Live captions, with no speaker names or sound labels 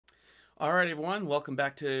Alright everyone, welcome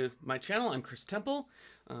back to my channel. I'm Chris Temple,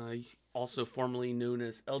 also formerly known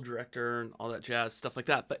as L Director and all that jazz, stuff like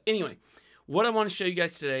that. But anyway, what I want to show you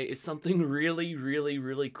guys today is something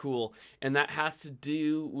really cool, and that has to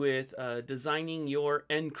do with designing your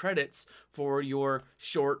end credits for your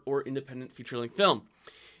short or independent feature-length film.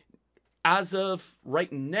 As of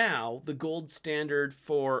right now, the gold standard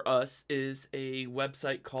for us is a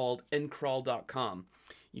website called endcrawl.com.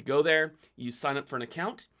 You go there, you sign up for an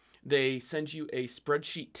account. They send you a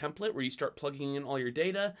spreadsheet template where you start plugging in all your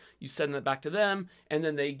data, you send that back to them, and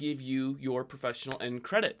then they give you your professional end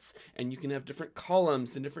credits. And you can have different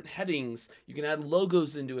columns and different headings. You can add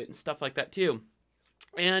logos into it and stuff like that too.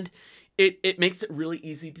 And it makes it really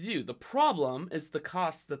easy to do. The problem is the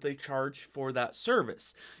cost that they charge for that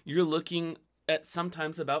service. You're looking at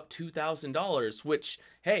sometimes about $2,000, which,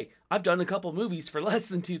 hey, I've done a couple movies for less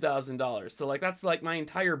than $2,000. So like that's like my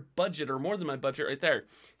entire budget or more than my budget right there.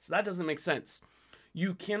 So that doesn't make sense.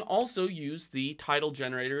 You can also use the title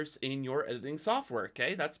generators in your editing software,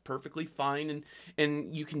 okay? That's perfectly fine,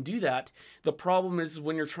 and you can do that. The problem is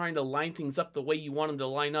when you're trying to line things up the way you want them to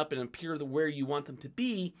line up and appear where you want them to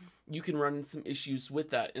be, you can run into some issues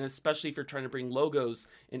with that, and especially if you're trying to bring logos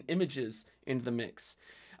and images into the mix.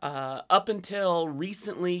 Up until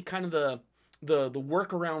recently, kind of the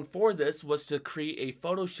workaround for this was to create a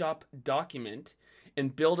Photoshop document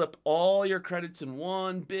and build up all your credits in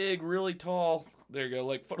one big, really tall, there you go,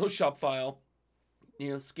 like Photoshop file, you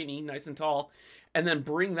know, skinny, nice and tall, and then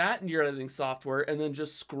bring that into your editing software and then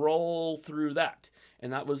just scroll through that.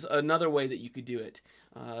 And that was another way that you could do it.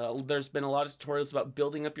 There's been a lot of tutorials about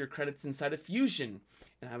building up your credits inside of Fusion.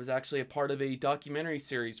 And I was actually a part of a documentary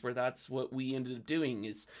series where that's what we ended up doing,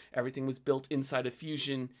 is everything was built inside of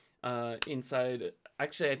Fusion,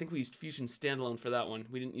 actually I think we used Fusion standalone for that one.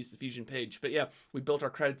 We didn't use the Fusion page, but yeah, we built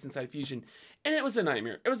our credits inside Fusion, and it was a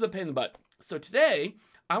nightmare. It was a pain in the butt. So today,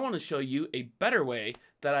 I want to show you a better way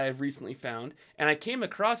that I have recently found, and I came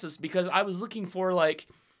across this because I was looking for like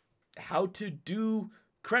how to do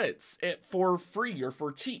credits for free or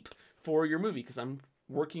for cheap for your movie, because I'm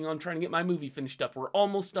working on trying to get my movie finished up. We're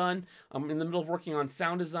almost done. I'm in the middle of working on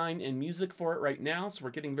sound design and music for it right now, so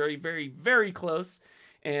we're getting very close.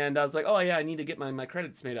 And I was like, oh yeah, I need to get my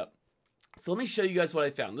credits made up. So let me show you guys what I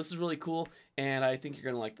found. This is really cool, and I think you're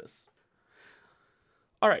gonna like this.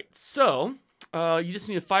 All right, so you just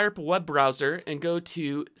need to fire up a web browser and go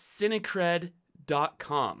to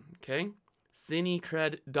Cinecred.com, okay?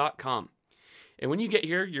 Cinecred.com. And when you get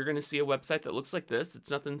here, you're gonna see a website that looks like this. It's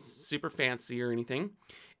nothing super fancy or anything.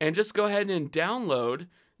 And just go ahead and download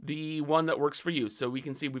the one that works for you. So we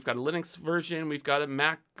can see we've got a Linux version, we've got a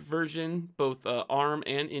Mac version, both ARM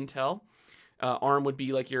and Intel. ARM would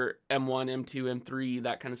be like your M1, M2, M3,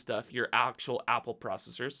 that kind of stuff, your actual Apple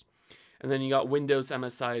processors. And then you got Windows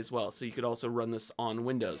MSI as well, so you could also run this on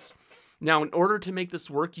Windows. Now, in order to make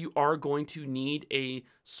this work, you are going to need a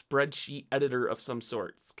spreadsheet editor of some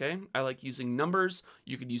sort, okay? I like using numbers.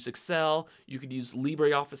 You could use Excel. You could use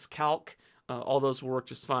LibreOffice Calc. All those will work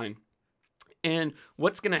just fine. And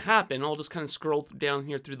what's going to happen, I'll just kind of scroll down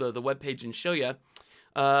here through the web page and show you.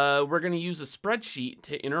 We're going to use a spreadsheet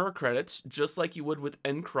to enter our credits, just like you would with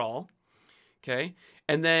endcrawl. Okay,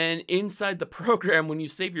 and then inside the program, when you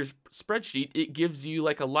save your spreadsheet, it gives you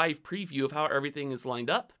like a live preview of how everything is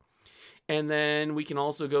lined up. And then we can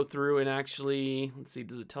also go through and actually, let's see,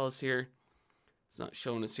 does it tell us here? It's not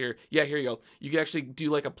showing us here. Yeah, here you go. You can actually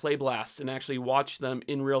do like a play blast and actually watch them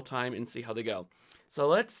in real time and see how they go. So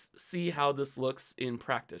let's see how this looks in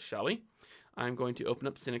practice, shall we? I'm going to open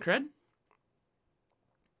up Cinecred.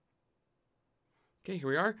 Okay, here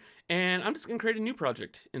we are. And I'm just going to create a new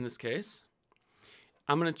project in this case.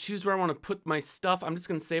 I'm going to choose where I want to put my stuff. I'm just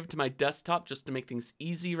going to save it to my desktop just to make things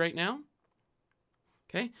easy right now.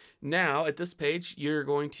 Okay, now at this page, you're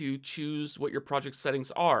going to choose what your project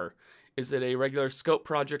settings are. Is it a regular scope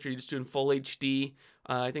project, or are you just doing full HD?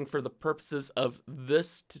 I think for the purposes of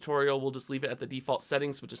this tutorial, we'll just leave it at the default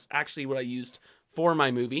settings, which is actually what I used for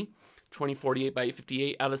my movie. 2048 by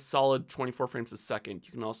 858 at a solid 24 frames a second.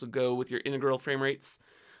 You can also go with your integral frame rates,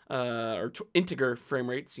 or integer frame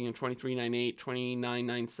rates, you know, 2398,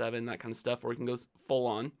 2997, that kind of stuff, or you can go full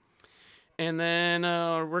on. And then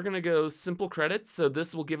we're going to go simple credits. So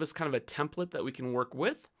this will give us kind of a template that we can work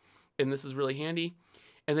with. And this is really handy.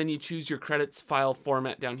 And then you choose your credits file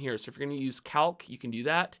format down here. So if you're going to use Calc, you can do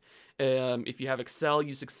that. If you have Excel,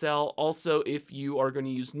 use Excel. Also, if you are going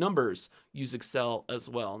to use numbers, use Excel as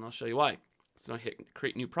well. And I'll show you why. So now hit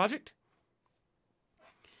create new project.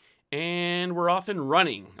 And we're off and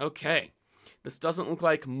running. Okay. This doesn't look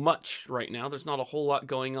like much right now. There's not a whole lot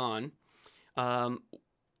going on.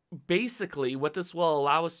 basically what this will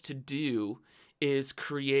allow us to do is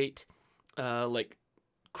create like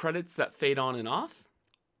credits that fade on and off.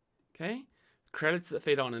 Okay, credits that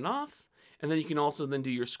fade on and off. And then you can also then do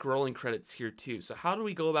your scrolling credits here too. So how do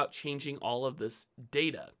we go about changing all of this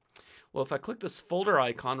data? Well, if I click this folder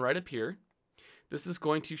icon right up here, this is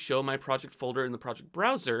going to show my project folder in the project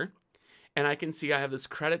browser. And I can see I have this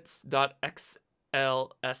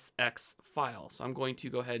credits.xlsx file. So I'm going to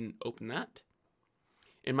go ahead and open that.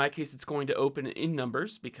 In my case, it's going to open in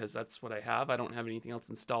numbers because that's what I have. I don't have anything else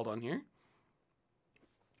installed on here.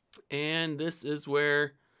 And this is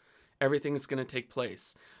where everything is going to take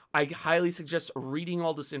place. I highly suggest reading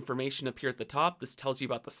all this information up here at the top. This tells you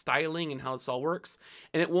about the styling and how this all works,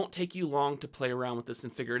 and it won't take you long to play around with this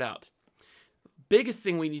and figure it out. Biggest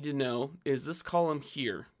thing we need to know is this column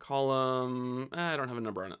here. Column, I don't have a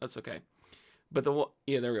number on it. That's okay. But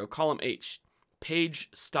yeah, there we go. Column H, page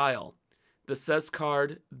style. This says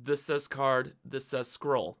card, this says card, this says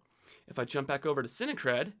scroll. If I jump back over to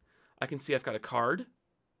Cinecred, I can see I've got a card,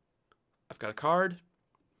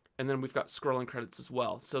 and then we've got scrolling credits as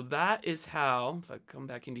well. So that is how, if I come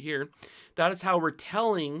back into here, that is how we're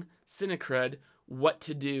telling Cinecred what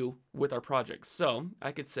to do with our projects. So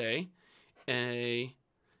I could say a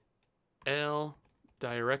L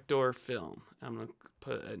director film. I'm gonna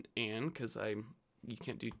put an and because you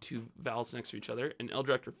can't do two vowels next to each other. An L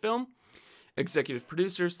director film, executive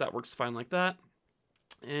producers, that works fine like that.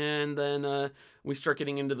 And then we start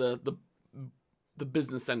getting into the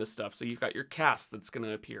business end of stuff. So you've got your cast that's going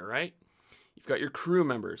to appear, right? You've got your crew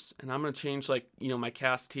members. And I'm going to change, like, my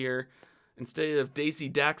cast here. Instead of Daisy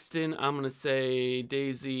Daxton, I'm going to say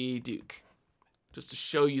Daisy Duke. Just to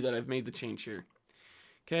show you that I've made the change here.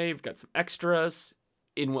 Okay, we've got some extras.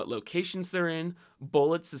 In what locations they're in.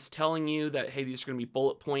 Bullets is telling you that, hey, these are going to be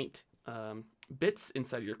bullet point bits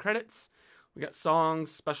inside of your credits. We got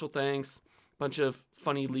songs, special thanks, bunch of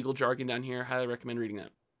funny legal jargon down here. Highly recommend reading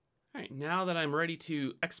that. All right, now that I'm ready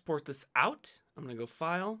to export this out, I'm going to go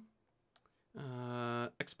File,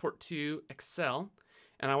 Export to Excel,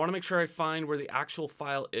 and I want to make sure I find where the actual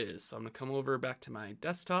file is. So I'm going to come over back to my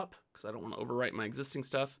desktop because I don't want to overwrite my existing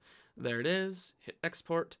stuff. There it is. Hit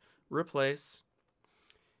Export, Replace.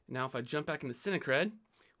 Now if I jump back into Cinecred,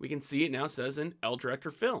 we can see it now says an L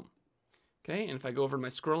Director Film. Okay, and if I go over to my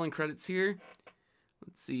scrolling credits here,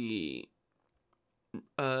 let's see.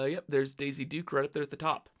 Yep, there's Daisy Duke right up there at the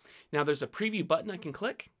top. Now there's a preview button I can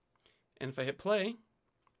click, and if I hit play,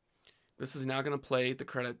 this is now going to play the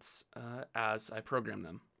credits as I program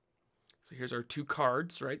them. So here's our two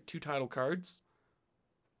cards, right? Two title cards.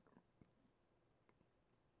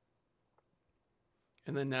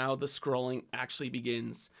 And then now the scrolling actually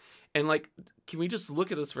begins. And like, can we just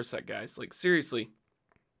look at this for a sec, guys? Like, seriously,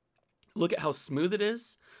 look at how smooth it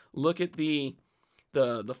is. Look at the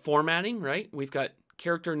formatting, right? We've got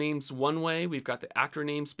character names one way. We've got the actor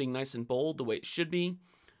names being nice and bold the way it should be.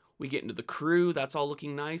 We get into the crew. That's all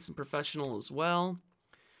looking nice and professional as well.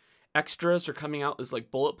 Extras are coming out as like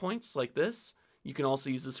bullet points like this. You can also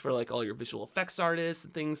use this for like all your visual effects artists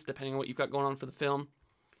and things, depending on what you've got going on for the film.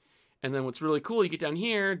 And then what's really cool, you get down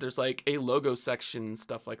here, there's like a logo section,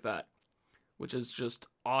 stuff like that, which is just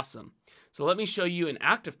awesome. So let me show you an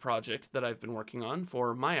active project that I've been working on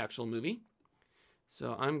for my actual movie.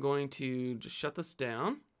 So I'm going to just shut this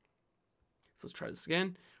down. So let's try this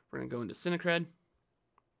again. We're going to go into Cinecred.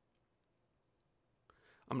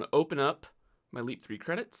 I'm going to open up my Leap 3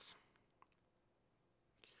 credits.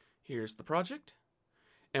 Here's the project.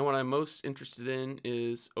 And what I'm most interested in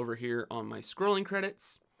is over here on my scrolling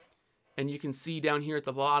credits. And you can see down here at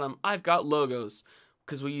the bottom, I've got logos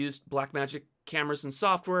because we used Blackmagic cameras and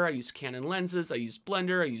software. I used Canon lenses. I used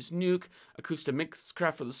Blender. I used Nuke, Acoustic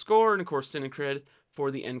Mixcraft for the score, and of course Cinecred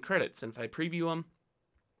for the end credits. And if I preview them,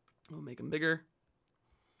 we'll make them bigger.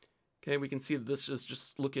 Okay, we can see that this is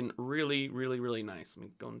just looking really, really, really nice. Let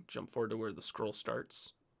me go and jump forward to where the scroll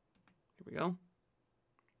starts. Here we go.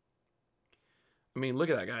 I mean, look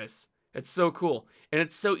at that, guys. It's so cool. And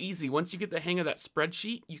it's so easy. Once you get the hang of that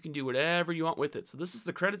spreadsheet, you can do whatever you want with it. So this is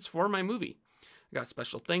the credits for my movie. I got a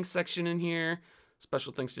special thanks section in here.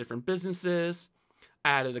 Special thanks to different businesses. I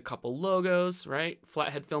added a couple logos, right?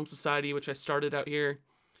 Flathead Film Society, which I started out here.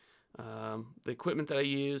 The equipment that I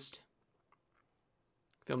used.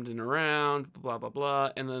 Filmed in around, blah, blah,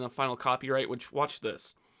 blah. And then a final copyright, which, watch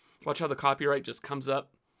this. Watch how the copyright just comes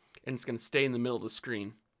up and it's going to stay in the middle of the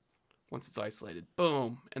screen once it's isolated.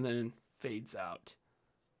 Boom. And then fades out.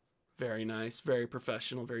 Very nice, very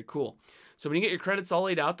professional, very cool. So when you get your credits all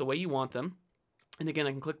laid out the way you want them, and again,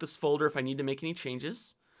 I can click this folder if I need to make any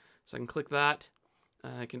changes. So I can click that.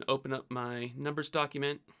 I can open up my numbers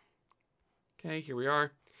document. Okay, here we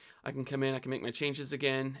are. I can come in, I can make my changes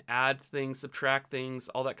again, add things, subtract things,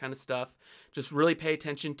 all that kind of stuff. Just really pay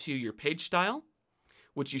attention to your page style,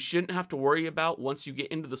 which you shouldn't have to worry about once you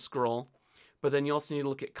get into the scroll. But then you also need to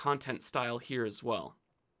look at content style here as well.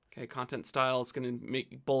 Okay, content style is going to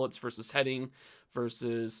make bullets versus heading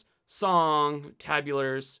versus song,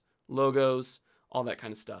 tabulars, logos, all that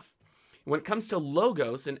kind of stuff. When it comes to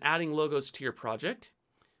logos and adding logos to your project,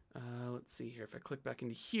 let's see here. If I click back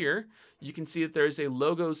into here, you can see that there's a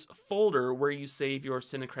logos folder where you save your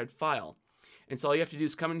Cinecred file. And so all you have to do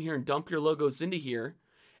is come in here and dump your logos into here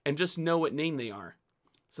and just know what name they are.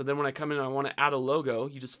 So then when I come in and I want to add a logo,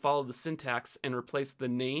 you just follow the syntax and replace the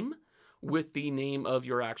name with the name of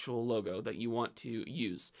your actual logo that you want to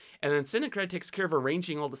use. And then Cinecred takes care of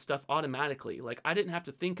arranging all the stuff automatically. Like, I didn't have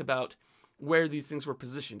to think about where these things were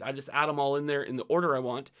positioned. I just add them all in there in the order I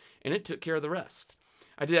want, and it took care of the rest.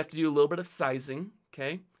 I did have to do a little bit of sizing,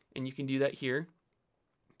 okay? And you can do that here.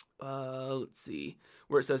 Let's see,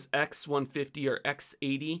 where it says X150 or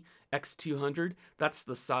X80, X200, that's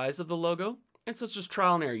the size of the logo. And so it's just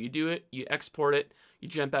trial and error. You do it, you export it, you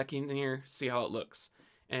jump back in here, see how it looks,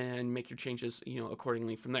 and make your changes,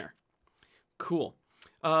 accordingly from there. Cool.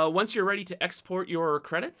 Once you're ready to export your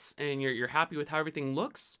credits and you're happy with how everything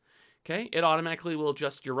looks, okay, it automatically will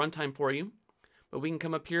adjust your runtime for you. But we can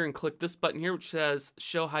come up here and click this button here, which says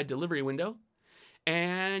Show High Delivery Window,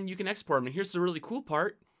 and you can export them. And here's the really cool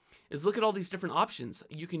part, is look at all these different options.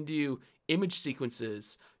 You can do image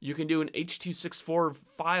sequences. You can do an H.264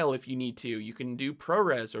 file if you need to. You can do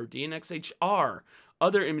ProRes or DNxHR,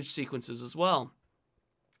 other image sequences as well.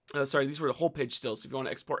 Sorry, these were the whole page still, so if you want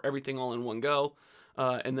to export everything all in one go,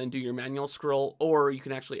 and then do your manual scroll, or you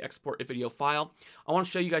can actually export a video file. I want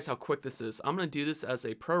to show you guys how quick this is. I'm going to do this as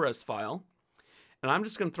a ProRes file, and I'm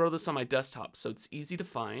just going to throw this on my desktop so it's easy to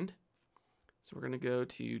find. So we're going to go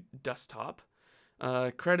to desktop,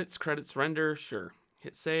 credits, render, sure,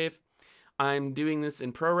 hit save. I'm doing this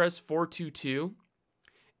in ProRes 422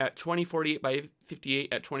 at 2048 by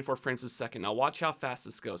 58 at 24 frames a second. Now watch how fast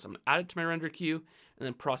this goes. I'm going to add it to my render queue and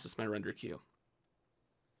then process my render queue.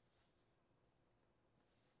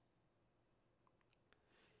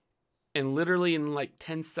 And literally in like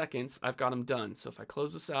 10 seconds, I've got them done. So if I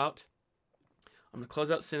close this out, I'm going to close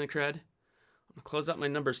out Cinecred. I'm going to close out my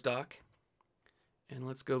number stock. And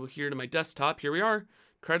let's go here to my desktop. Here we are.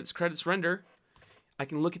 Credits, render. I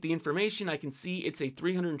can look at the information. I can see it's a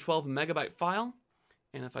 312 megabyte file.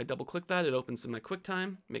 And if I double click that, it opens in my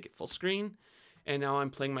QuickTime, make it full screen. And now I'm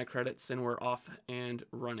playing my credits and we're off and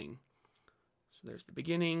running. So there's the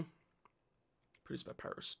beginning. Produced by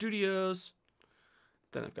Pyro Studios.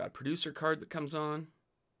 Then I've got a producer card that comes on.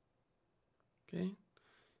 Okay.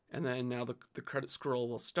 And then now the credit scroll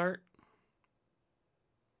will start.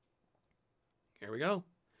 Here we go.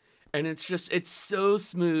 And it's so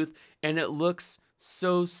smooth and it looks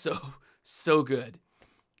so good.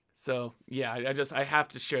 So yeah, I have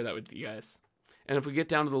to share that with you guys. And if we get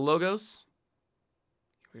down to the logos,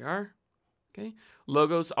 here we are. Okay.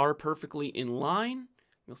 Logos are perfectly in line.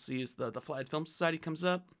 You'll see as the Flathead Film Society comes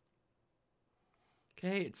up.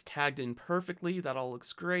 Okay, it's tagged in perfectly. That all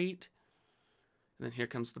looks great. And then here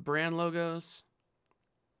comes the brand logos.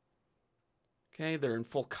 Okay, they're in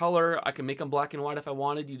full color. I can make them black and white if I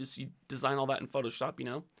wanted. You design all that in Photoshop,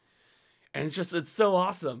 And it's so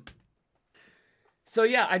awesome. So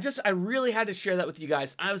yeah, I really had to share that with you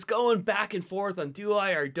guys. I was going back and forth on do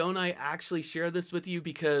I or don't I actually share this with you,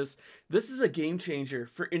 because this is a game changer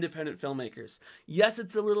for independent filmmakers. Yes,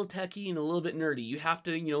 it's a little techie and a little bit nerdy. You have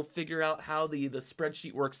to, figure out how the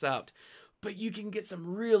spreadsheet works out. But you can get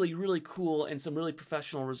some really cool and some really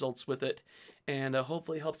professional results with it. And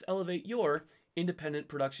hopefully helps elevate your independent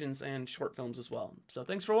productions and short films as well. So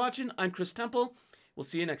thanks for watching. I'm Chris Temple. We'll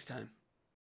see you next time.